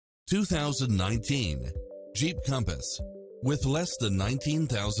2019 Jeep Compass. With less than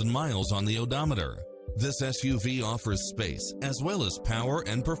 19,000 miles on the odometer, this SUV offers space as well as power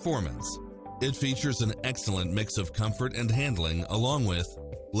and performance. It features an excellent mix of comfort and handling, along with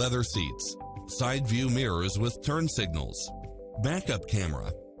leather seats, side view mirrors with turn signals, backup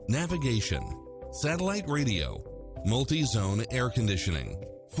camera, navigation, satellite radio, multi-zone air conditioning,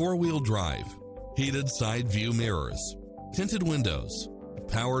 four-wheel drive, heated side view mirrors, tinted windows,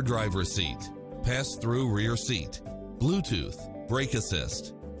 power driver seat, pass-through rear seat, Bluetooth, brake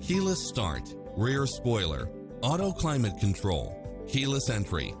assist, keyless start, rear spoiler, auto climate control, keyless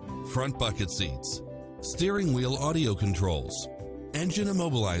entry, front bucket seats, steering wheel audio controls, engine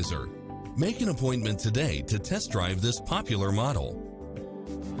immobilizer. Make an appointment today to test drive this popular model.